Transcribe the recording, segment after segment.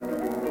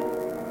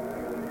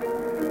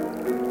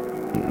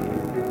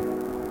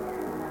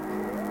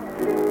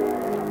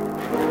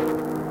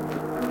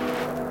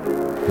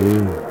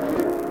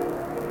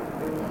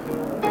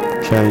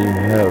Can't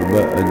help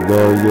but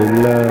adore your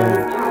love.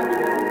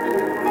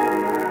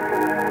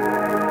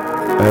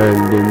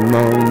 Early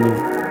morning,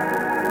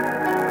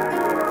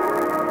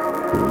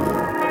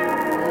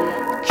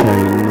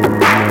 can't do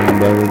nothing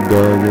but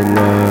adore your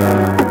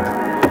love.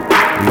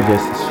 You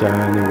just a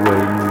shining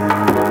way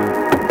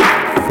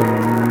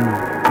from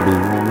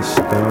being a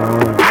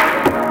star.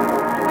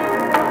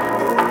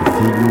 If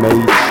he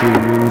made you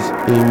in his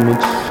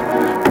image,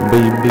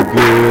 baby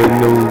girl,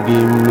 no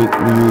gimmick,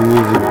 you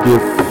is a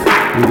gift.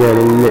 You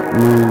gotta let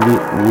me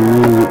get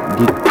in it,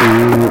 you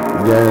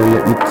gotta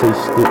let me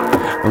taste it.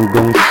 I'm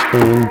gon'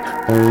 stand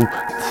on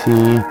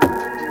 10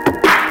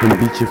 and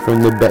beat you from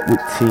the back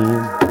with 10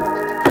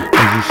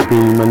 as you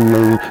scream my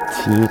name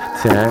 10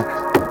 times.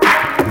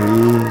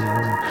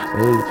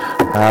 Hey,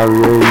 I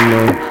already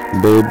know,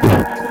 baby,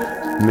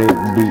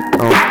 maybe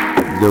on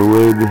the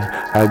wavy.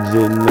 I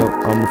just know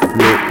I'ma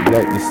float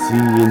like the sea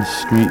in the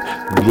street.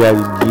 You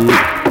gotta get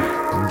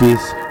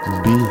this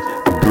beat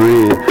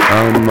bread.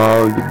 I'm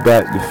all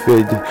about the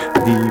fed.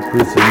 These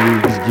pussy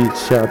niggas get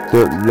chopped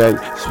up like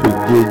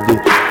spaghetti.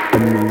 I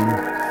mean,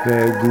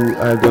 faggot,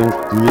 I don't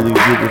really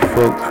give a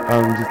fuck.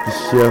 I'm just a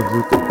chef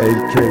with the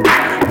AK.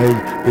 Hey,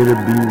 it'll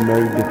be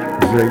maybe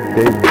Drake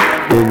Day.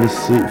 And this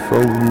shit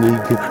for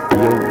nigga.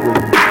 Yo,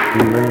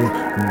 man,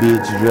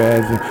 bitch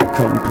driving,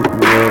 come pick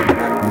me up.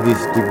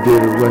 This the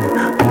getaway.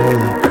 Hey,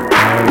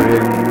 I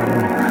already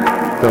know.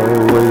 Throw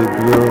away the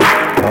glove.